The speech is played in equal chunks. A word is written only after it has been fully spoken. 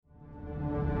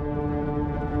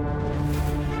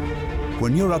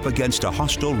When you're up against a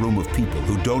hostile room of people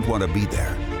who don't want to be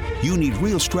there, you need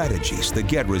real strategies that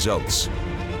get results.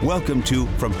 Welcome to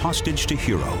From Hostage to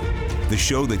Hero, the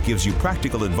show that gives you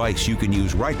practical advice you can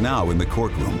use right now in the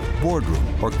courtroom,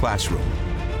 boardroom, or classroom.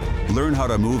 Learn how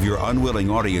to move your unwilling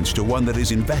audience to one that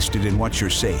is invested in what you're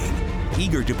saying,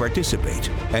 eager to participate,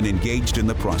 and engaged in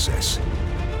the process.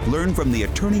 Learn from the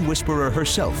attorney whisperer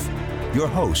herself, your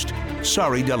host,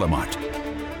 Sari Delamotte.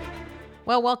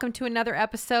 Well, welcome to another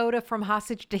episode of From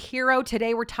Hostage to Hero.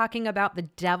 Today we're talking about the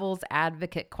devil's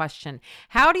advocate question.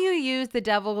 How do you use the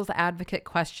devil's advocate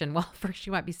question? Well, first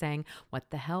you might be saying, what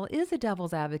the hell is a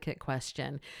devil's advocate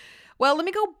question? Well, let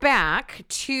me go back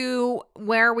to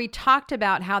where we talked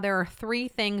about how there are three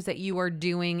things that you are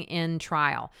doing in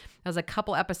trial. That was a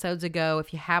couple episodes ago.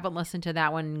 If you haven't listened to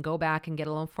that one, go back and get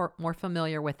a little more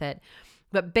familiar with it.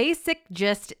 But basic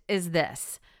gist is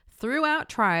this. Throughout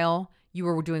trial, you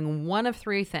are doing one of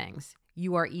three things.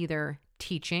 You are either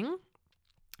teaching,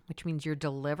 which means you're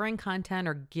delivering content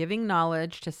or giving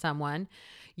knowledge to someone.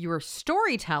 You are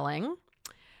storytelling,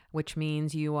 which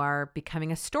means you are becoming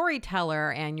a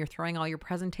storyteller and you're throwing all your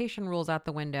presentation rules out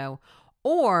the window.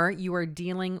 Or you are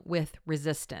dealing with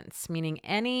resistance, meaning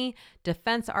any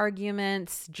defense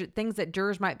arguments, things that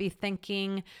jurors might be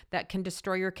thinking that can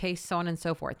destroy your case, so on and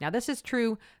so forth. Now, this is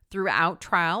true throughout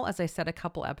trial, as I said a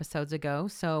couple episodes ago.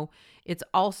 So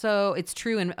it's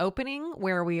true in opening,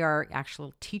 where we are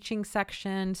actual teaching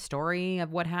section, story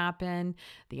of what happened,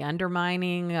 the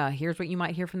undermining, here's what you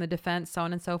might hear from the defense, so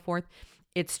on and so forth.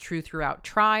 It's true throughout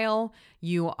trial.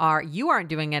 You aren't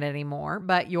doing it anymore,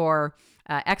 but your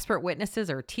expert witnesses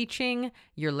are teaching,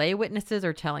 your lay witnesses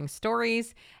are telling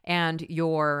stories, and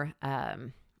your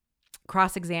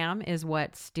cross-exam is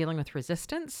what's dealing with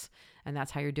resistance. And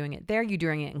that's how you're doing it there. You're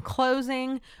doing it in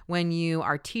closing when you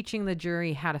are teaching the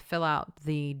jury how to fill out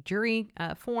the jury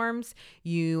forms.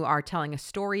 You are telling a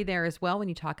story there as well when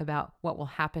you talk about what will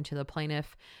happen to the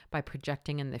plaintiff by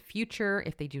projecting in the future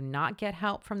if they do not get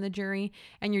help from the jury.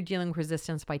 And you're dealing with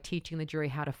resistance by teaching the jury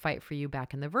how to fight for you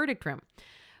back in the verdict room.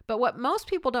 But what most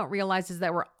people don't realize is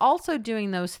that we're also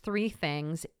doing those three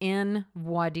things in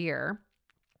voir dire.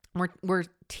 We're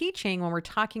teaching when we're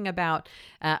talking about,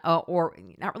 or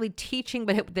not really teaching,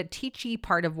 but the teachy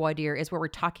part of voir dire is where we're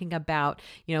talking about,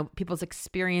 people's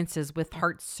experiences with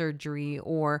heart surgery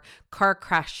or car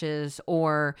crashes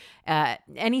or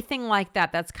anything like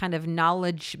that. That's kind of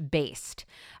knowledge based.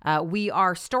 We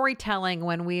are storytelling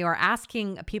when we are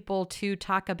asking people to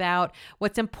talk about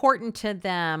what's important to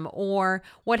them or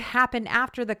what happened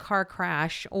after the car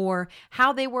crash or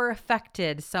how they were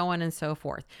affected, so on and so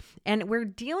forth. And we're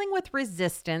dealing with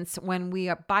resistance when we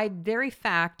are, by very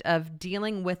fact of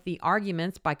dealing with the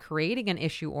arguments by creating an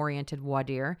issue-oriented voir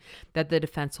dire that the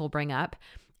defense will bring up.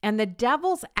 And the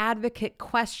devil's advocate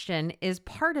question is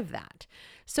part of that.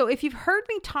 So if you've heard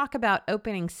me talk about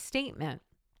opening statement,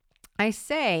 I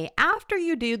say after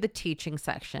you do the teaching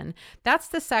section, that's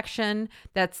the section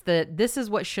this is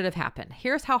what should have happened.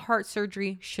 Here's how heart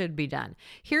surgery should be done.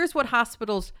 Here's what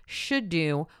hospitals should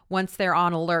do once they're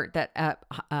on alert that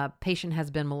a patient has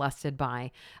been molested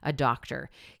by a doctor.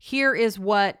 Here is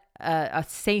what a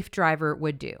safe driver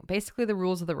would do. Basically the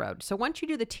rules of the road. So once you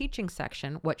do the teaching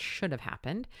section, what should have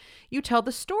happened, you tell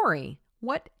the story.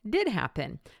 What did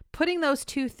happen? Putting those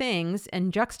two things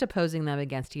and juxtaposing them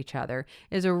against each other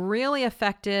is a really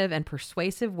effective and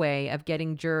persuasive way of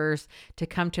getting jurors to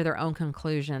come to their own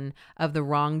conclusion of the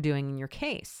wrongdoing in your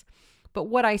case. But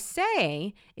what I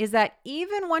say is that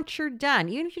even once you're done,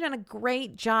 even if you've done a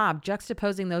great job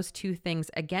juxtaposing those two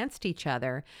things against each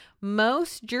other,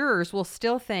 most jurors will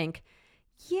still think,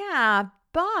 yeah,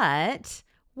 but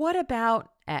what about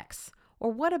X?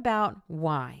 Or what about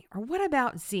Y? Or what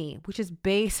about Z? Which is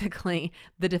basically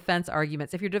the defense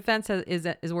arguments. If your defense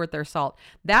is worth their salt,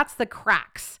 that's the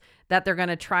cracks that they're going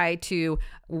to try to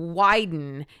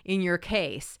widen in your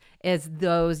case, is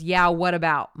those what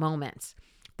about moments.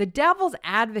 The devil's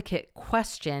advocate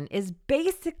question is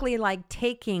basically like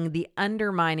taking the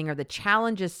undermining or the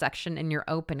challenges section in your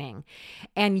opening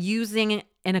and using it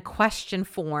in a question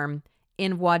form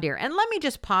in voir dire. And let me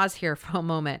just pause here for a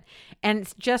moment and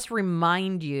just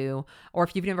remind you, or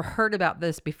if you've never heard about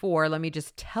this before, let me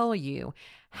just tell you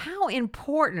how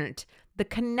important the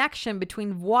connection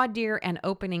between voir dire and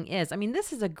opening is. I mean,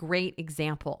 this is a great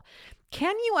example.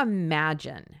 Can you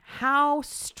imagine how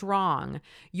strong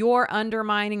your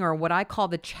undermining, or what I call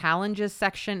the challenges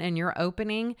section in your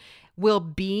opening, will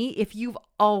be if you've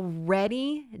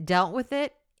already dealt with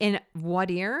it in voir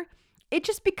dire it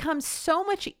just becomes so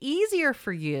much easier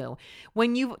for you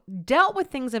when you've dealt with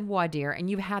things in voir dire and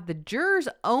you've had the jurors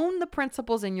own the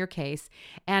principles in your case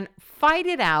and fight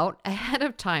it out ahead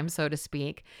of time, so to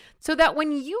speak, so that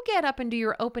when you get up and do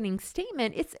your opening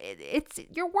statement, it's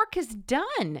your work is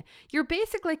done. You're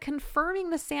basically confirming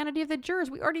the sanity of the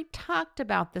jurors. We already talked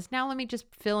about this. Now let me just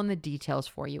fill in the details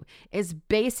for you. Is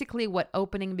basically what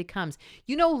opening becomes.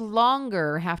 You no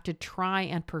longer have to try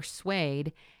and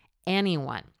persuade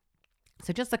anyone.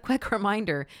 So just a quick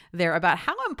reminder there about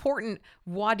how important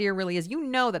voir dire really is. You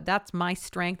know that that's my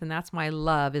strength and that's my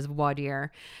love is voir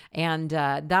dire. And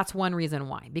that's one reason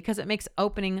why, because it makes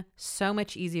opening so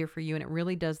much easier for you. And it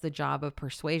really does the job of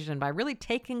persuasion by really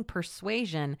taking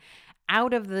persuasion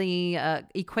out of the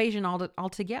equation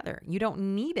altogether. You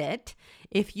don't need it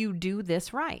if you do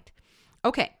this right.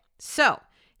 Okay, so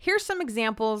here's some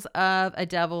examples of a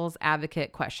devil's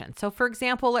advocate question. So for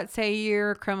example, let's say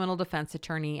you're a criminal defense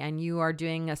attorney and you are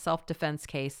doing a self-defense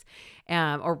case,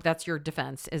 or that's your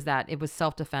defense, is that it was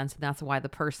self-defense and that's why the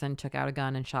person took out a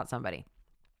gun and shot somebody.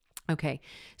 Okay,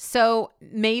 so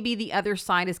maybe the other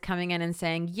side is coming in and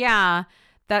saying, yeah,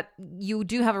 that you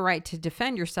do have a right to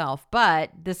defend yourself, but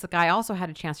this guy also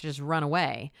had a chance to just run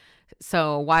away.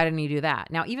 So why didn't he do that?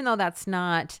 Now, even though that's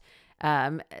not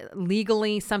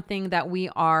legally something that we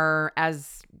are,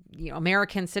 as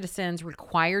American citizens,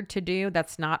 required to do.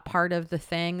 That's not part of the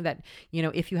thing that,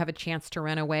 if you have a chance to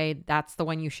run away, that's the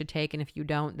one you should take. And if you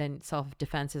don't, then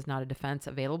self-defense is not a defense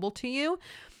available to you.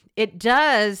 It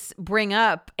does bring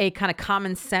up a kind of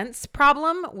common sense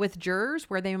problem with jurors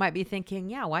where they might be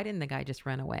thinking, yeah, why didn't the guy just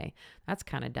run away? That's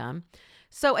kind of dumb.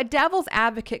 So a devil's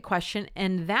advocate question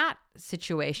in that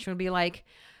situation would be like,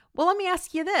 well, let me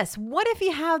ask you this. What if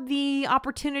you had the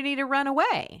opportunity to run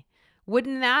away?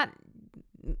 Wouldn't that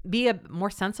be a more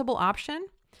sensible option?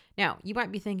 Now, you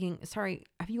might be thinking, sorry,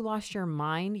 have you lost your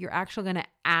mind? You're actually going to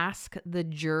ask the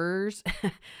jurors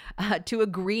to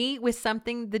agree with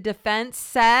something the defense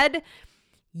said?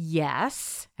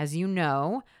 Yes, as you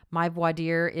know, my voir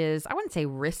dire is, I wouldn't say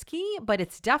risky, but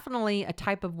it's definitely a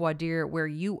type of voir dire where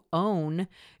you own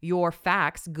your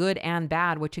facts, good and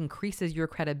bad, which increases your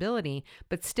credibility.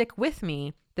 But stick with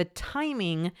me, the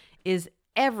timing is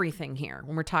everything here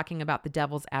when we're talking about the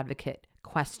devil's advocate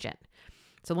question.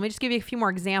 So let me just give you a few more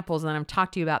examples and then I'm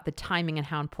talk to you about the timing and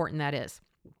how important that is.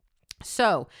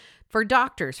 So for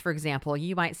doctors, for example,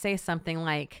 you might say something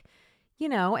like,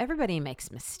 everybody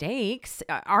makes mistakes.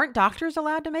 Aren't doctors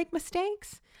allowed to make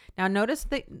mistakes? Now, notice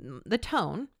the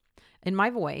tone in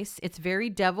my voice. It's very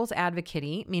devil's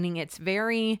advocate-y, meaning it's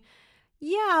very,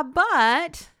 yeah,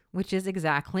 but, which is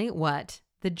exactly what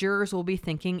the jurors will be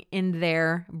thinking in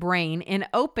their brain in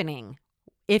opening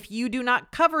if you do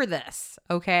not cover this,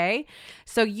 okay?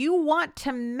 So you want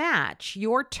to match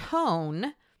your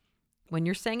tone when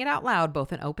you're saying it out loud,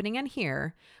 both in opening and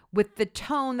here, with the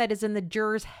tone that is in the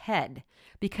juror's head,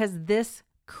 because this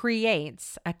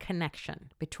creates a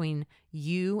connection between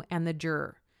you and the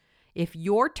juror. If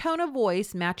your tone of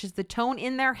voice matches the tone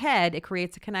in their head, it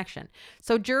creates a connection.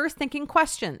 So jurors thinking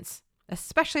questions,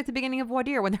 especially at the beginning of voir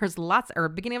dire when there's lots, or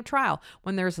beginning of trial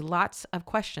when there's lots of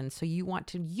questions. So you want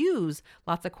to use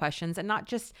lots of questions and not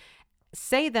just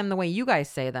say them the way you guys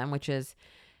say them, which is,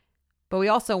 but we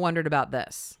also wondered about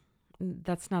this.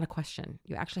 That's not a question.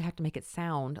 You actually have to make it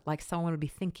sound like someone would be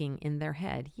thinking in their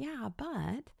head. Yeah,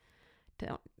 but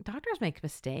doctors make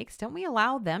mistakes. Don't we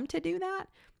allow them to do that?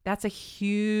 That's a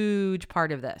huge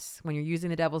part of this. When you're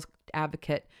using the devil's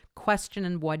advocate question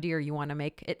in voir dire, you want to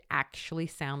make it actually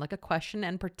sound like a question,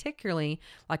 and particularly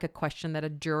like a question that a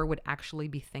juror would actually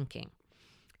be thinking.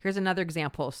 Here's another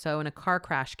example. So in a car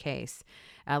crash case,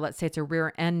 let's say it's a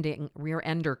rear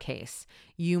ender case,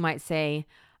 you might say,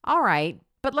 all right,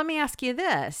 but let me ask you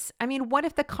this. I mean, what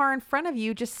if the car in front of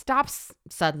you just stops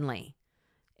suddenly?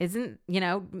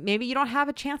 Maybe you don't have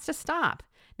a chance to stop.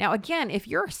 Now, again, if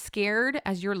you're scared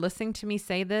as you're listening to me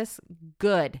say this,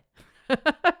 good.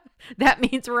 That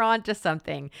means we're on to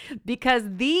something, because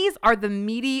these are the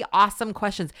meaty, awesome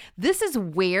questions. This is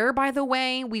where, by the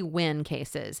way, we win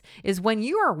cases, is when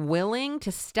you are willing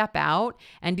to step out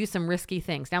and do some risky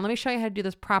things. Now, let me show you how to do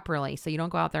this properly so you don't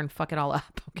go out there and fuck it all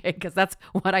up, okay? Because that's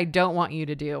what I don't want you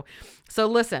to do. So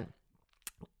listen.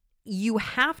 You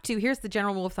have to, here's the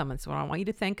general rule of thumb. It's what I want you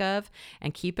to think of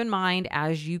and keep in mind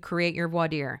as you create your voir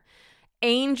dire.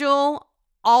 Angel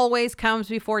always comes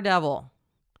before devil.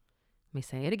 Let me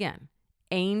say it again.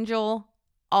 Angel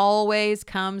always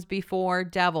comes before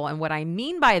devil. And what I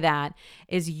mean by that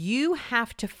is you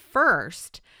have to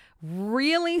first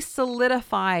really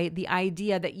solidify the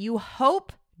idea that you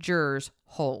hope jurors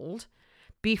hold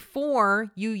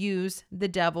before you use the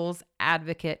devil's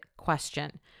advocate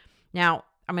question. Now,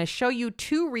 I'm going to show you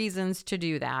 2 reasons to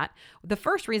do that. The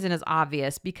first reason is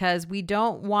obvious because we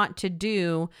don't want to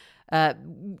do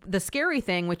the scary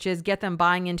thing, which is get them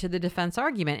buying into the defense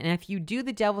argument. And if you do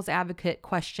the devil's advocate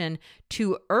question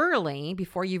too early,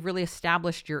 before you've really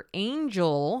established your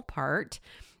angel part,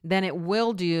 then it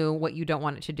will do what you don't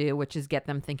want it to do, which is get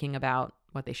them thinking about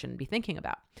what they shouldn't be thinking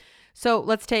about. So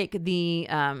let's take the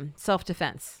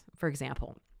self-defense, for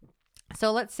example.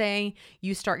 So let's say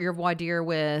you start your voir dire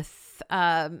with,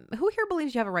 who here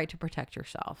believes you have a right to protect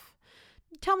yourself?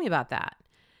 Tell me about that.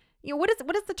 What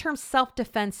does the term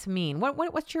self-defense mean?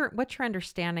 What's your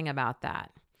understanding about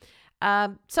that?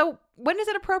 So when is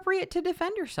it appropriate to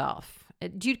defend yourself?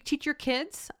 Do you teach your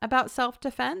kids about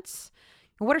self-defense?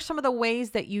 What are some of the ways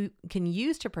that you can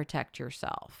use to protect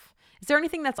yourself? Is there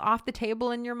anything that's off the table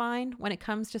in your mind when it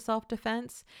comes to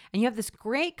self-defense? And you have this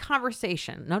great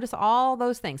conversation. Notice all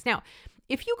those things. Now,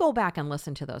 if you go back and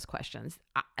listen to those questions,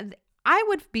 I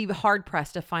would be hard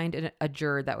pressed to find a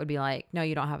juror that would be like, no,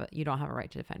 you don't have a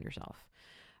right to defend yourself.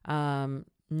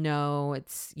 No,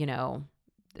 it's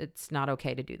not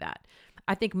okay to do that.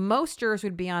 I think most jurors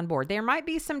would be on board. There might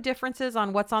be some differences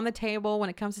on what's on the table when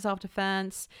it comes to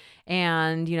self-defense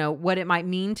and, what it might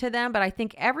mean to them. But I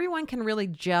think everyone can really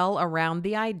gel around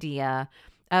the idea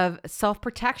of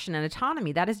self-protection and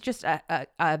autonomy. That is just a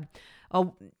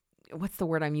what's the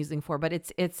word I'm using for? But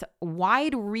it's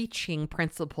wide-reaching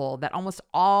principle that almost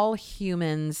all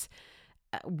humans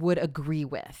would agree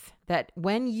with, that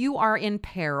when you are in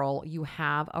peril, you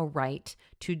have a right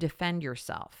to defend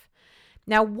yourself.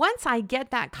 Now, once I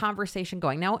get that conversation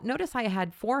going, now notice I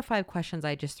had 4 or 5 questions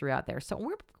I just threw out there. So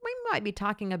we might be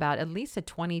talking about at least a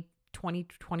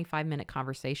 25 minute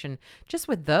conversation just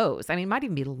with those. I mean, it might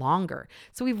even be longer.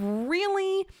 So we've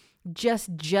really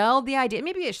just gelled the idea.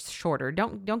 Maybe it's shorter.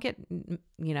 Don't get,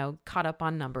 caught up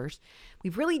on numbers.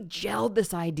 We've really gelled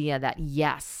this idea that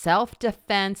yes,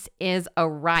 self-defense is a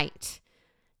right.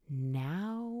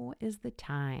 Now is the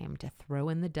time to throw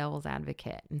in the devil's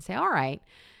advocate and say, all right,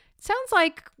 sounds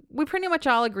like we pretty much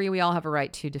all agree we all have a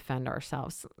right to defend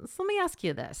ourselves. So let me ask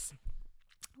you this.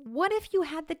 What if you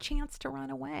had the chance to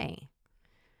run away?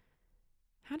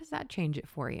 How does that change it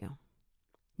for you?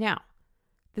 Now,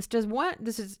 this does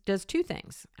 2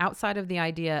 things outside of the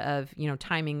idea of,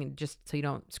 timing just so you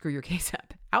don't screw your case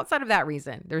up. Outside of that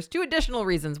reason, there's 2 additional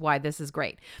reasons why this is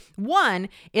great. 1,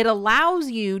 it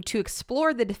allows you to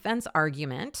explore the defense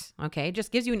argument. Okay.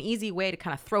 Just gives you an easy way to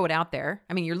kind of throw it out there.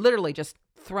 I mean, you're literally just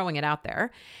throwing it out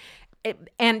there.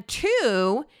 And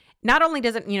 2, not only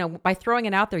does it, by throwing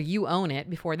it out there, you own it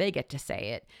before they get to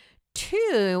say it.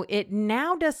 2, it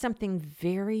now does something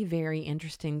very, very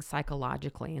interesting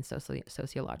psychologically and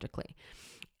sociologically.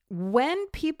 When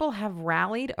people have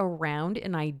rallied around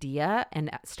an idea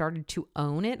and started to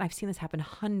own it, I've seen this happen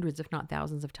hundreds, if not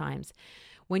thousands of times.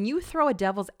 When you throw a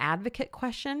devil's advocate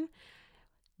question,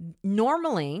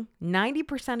 normally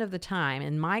 90% of the time,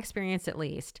 in my experience at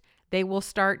least, they will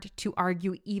start to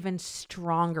argue even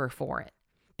stronger for it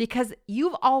because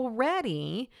you've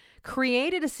already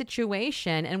created a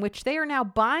situation in which they are now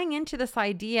buying into this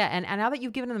idea. And now that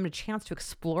you've given them a chance to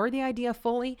explore the idea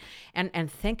fully and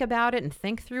think about it and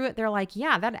think through it, they're like,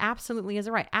 yeah, that absolutely is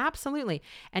right. Absolutely.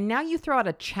 And now you throw out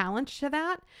a challenge to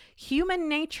that. Human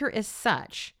nature is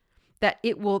such that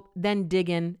it will then dig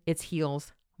in its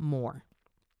heels more.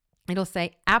 It'll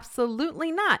say,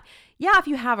 absolutely not. Yeah, if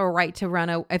you have a right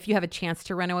to if you have a chance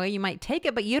to run away, you might take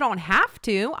it, but you don't have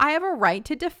to. I have a right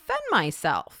to defend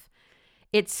myself.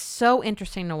 It's so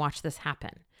interesting to watch this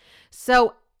happen.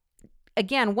 So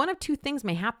again, one of 2 things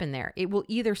may happen there. It will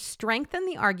either strengthen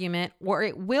the argument or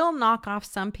it will knock off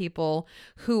some people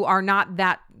who are not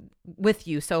that with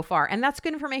you so far. And that's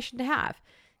good information to have.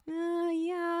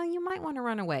 Yeah, you might want to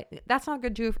run away. That's not a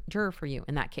good juror for you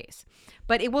in that case.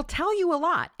 But it will tell you a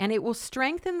lot, and it will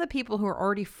strengthen the people who are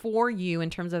already for you in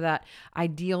terms of that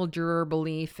ideal juror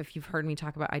belief. If you've heard me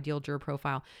talk about ideal juror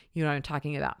profile, you know what I'm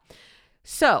talking about.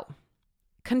 So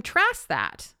contrast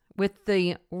that with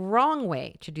the wrong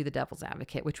way to do the devil's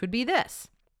advocate, which would be this.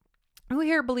 Who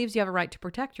here believes you have a right to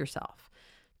protect yourself?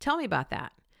 Tell me about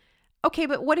that. Okay,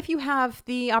 but what if you have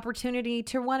the opportunity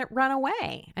to run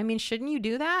away? I mean, shouldn't you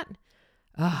do that?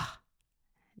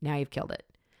 Now you've killed it.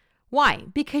 Why?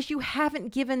 Because you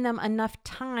haven't given them enough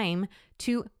time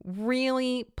to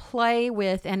really play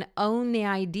with and own the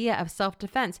idea of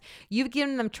self-defense. You've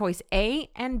given them choice A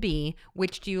and B.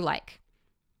 Which do you like?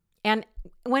 And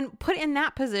when put in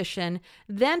that position,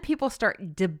 then people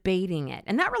start debating it.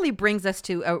 And that really brings us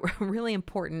to a really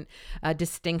important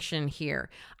distinction here.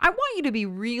 I want you to be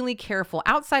really careful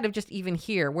outside of just even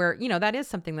here where, that is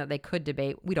something that they could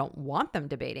debate. We don't want them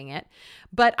debating it.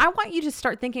 But I want you to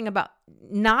start thinking about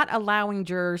not allowing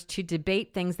jurors to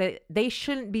debate things that they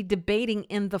shouldn't be debating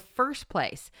in the first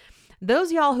place. Those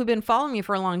of y'all who've been following me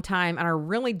for a long time and are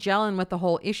really gelling with the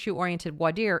whole issue-oriented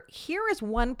voir dire, here is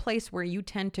one place where you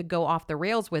tend to go off the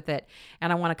rails with it,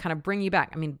 and I want to kind of bring you back.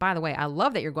 I mean, by the way, I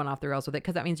love that you're going off the rails with it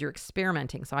because that means you're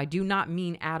experimenting, so I do not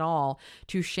mean at all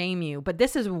to shame you. But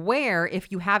this is where,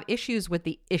 if you have issues with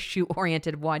the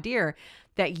issue-oriented voir dire,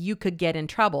 that you could get in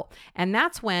trouble. And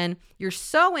that's when you're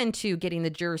so into getting the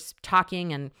jurors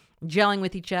talking and gelling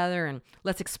with each other and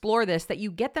let's explore this, that you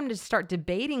get them to start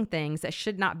debating things that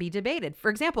should not be debated.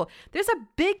 For example, there's a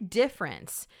big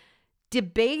difference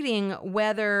debating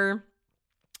whether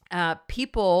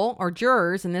people or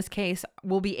jurors in this case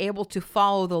will be able to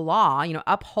follow the law,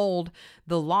 uphold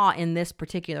the law in this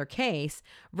particular case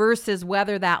versus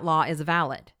whether that law is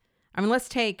valid. I mean, let's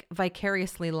take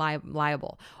vicariously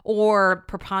liable or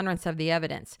preponderance of the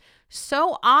evidence.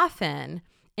 So often,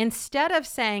 instead of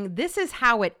saying, this is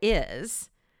how it is,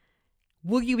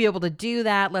 will you be able to do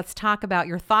that? Let's talk about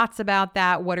your thoughts about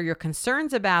that. What are your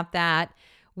concerns about that?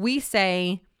 We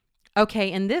say, okay,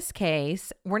 in this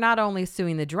case, we're not only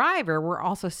suing the driver, we're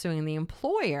also suing the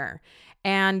employer.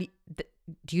 And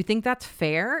do you think that's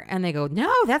fair? And they go,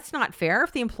 no, that's not fair.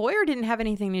 If the employer didn't have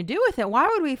anything to do with it, why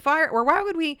would we fire, or why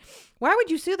would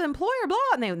you sue the employer?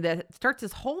 Blah. And it starts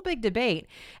this whole big debate.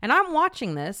 And I'm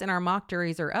watching this in our mock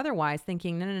juries or otherwise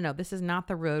thinking, no, this is not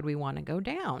the road we want to go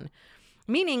down.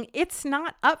 Meaning it's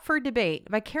not up for debate.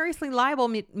 Vicariously liable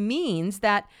means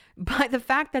that by the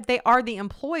fact that they are the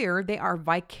employer, they are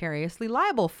vicariously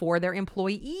liable for their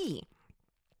employee.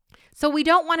 So we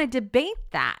don't want to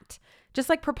debate that. Just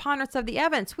like preponderance of the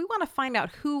evidence, we want to find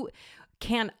out who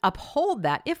can uphold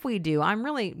that. If we do, I'm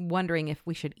really wondering if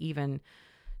we should even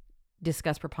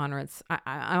discuss preponderance.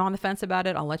 I'm on the fence about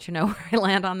it. I'll let you know where I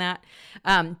land on that.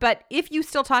 But if you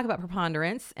still talk about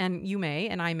preponderance, and you may,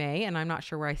 and I may, and I'm not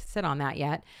sure where I sit on that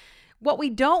yet, what we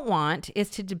don't want is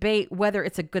to debate whether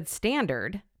it's a good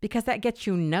standard, because that gets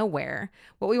you nowhere.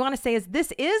 What we want to say is,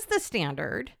 this is the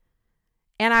standard,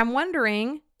 and I'm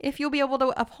wondering if you'll be able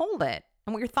to uphold it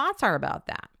and what your thoughts are about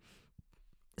that.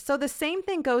 So the same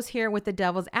thing goes here with the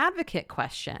devil's advocate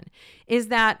question, is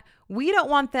that you don't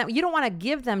want to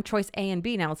give them choice A and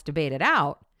B. Now let's debate it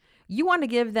out. You want to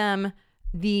give them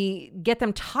get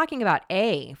them talking about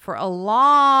A for a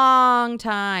long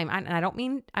time. And I don't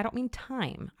mean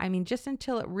time. I mean, just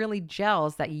until it really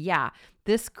gels that, yeah,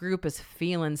 this group is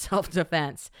feeling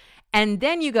self-defense. And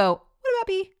then you go, what about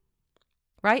B?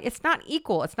 Right? It's not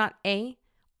equal. It's not A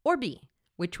or B.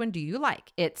 Which one do you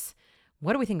like? It's,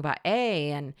 what do we think about A?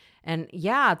 And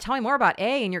yeah, tell me more about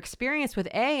A and your experience with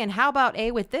A, and how about A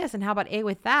with this, and how about A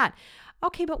with that?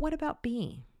 Okay, but what about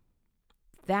B?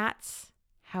 That's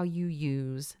how you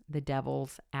use the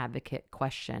devil's advocate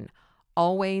question.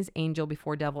 Always angel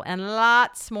before devil, and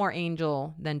lots more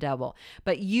angel than devil.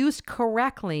 But used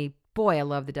correctly, boy, I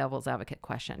love the devil's advocate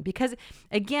question, because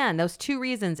again, those two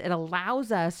reasons, it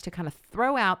allows us to kind of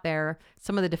throw out there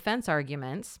some of the defense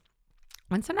arguments.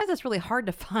 And sometimes it's really hard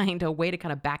to find a way to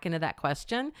kind of back into that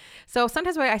question. So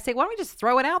sometimes I say, why don't we just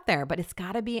throw it out there? But it's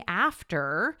got to be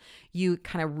after you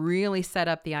kind of really set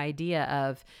up the idea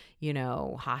of,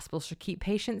 hospitals should keep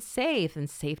patients safe, and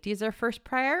safety is their first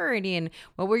priority. And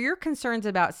what were your concerns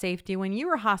about safety when you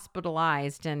were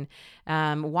hospitalized? And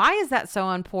why is that so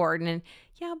important? And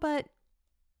yeah, but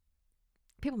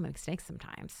people make mistakes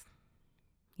sometimes.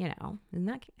 Isn't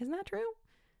that true?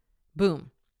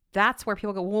 Boom. That's where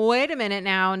people go, well, wait a minute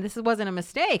now, and this wasn't a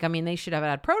mistake. I mean, they should have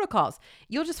had protocols.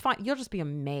 You'll just be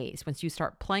amazed once you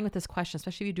start playing with this question,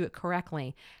 especially if you do it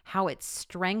correctly, how it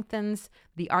strengthens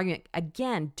the argument.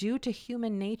 Again, due to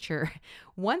human nature,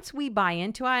 once we buy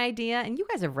into an idea, and you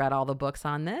guys have read all the books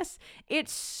on this,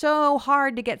 it's so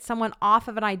hard to get someone off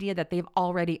of an idea that they've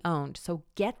already owned. So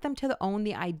get them to own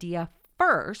the idea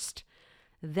first.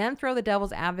 Then throw the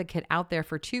devil's advocate out there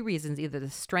for two reasons, either to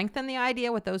strengthen the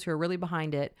idea with those who are really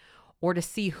behind it, or to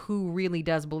see who really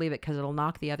does believe it, because it'll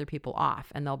knock the other people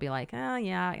off. And they'll be like, oh,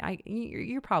 yeah,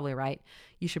 you're probably right.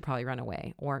 You should probably run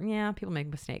away. Or, yeah, people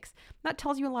make mistakes. That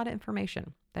tells you a lot of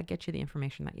information. That gets you the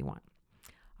information that you want.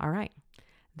 All right.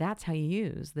 That's how you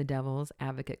use the devil's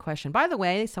advocate question. By the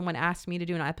way, someone asked me to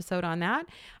do an episode on that.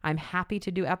 I'm happy to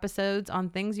do episodes on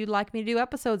things you'd like me to do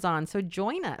episodes on. So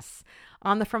join us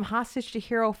on the From Hostage to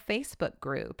Hero Facebook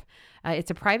group.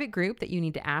 It's a private group that you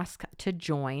need to ask to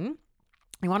join.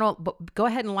 You want to go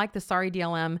ahead and like the Sari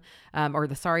DLM or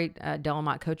the Sari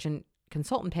Delamotte Coach and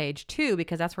Consultant page too,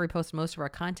 because that's where we post most of our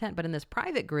content. But in this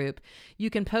private group, you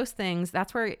can post things.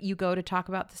 That's where you go to talk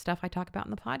about the stuff I talk about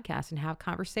in the podcast and have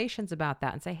conversations about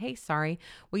that and say, hey, Sari,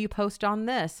 will you post on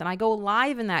this? And I go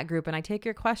live in that group and I take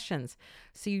your questions.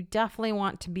 So you definitely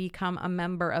want to become a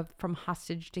member of From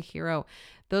Hostage to Hero.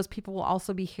 Those people will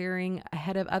also be hearing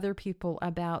ahead of other people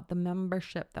about the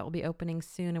membership that will be opening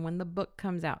soon and when the book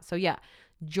comes out. So yeah,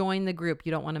 join the group.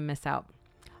 You don't want to miss out.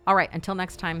 All right, until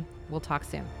next time, we'll talk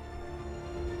soon.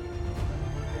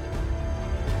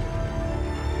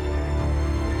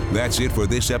 That's it for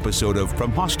this episode of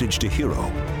From Hostage to Hero.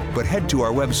 But head to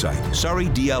our website,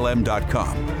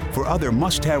 saridlm.com, for other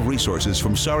must-have resources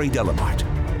from Sari Delamotte.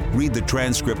 Read the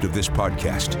transcript of this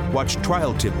podcast, watch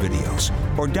trial tip videos,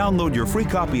 or download your free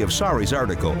copy of Sari's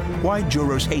article, Why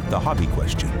Jurors Hate the Hobby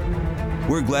Question.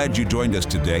 We're glad you joined us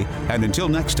today, and until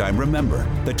next time, remember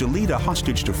that to lead a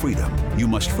hostage to freedom, you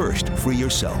must first free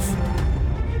yourself.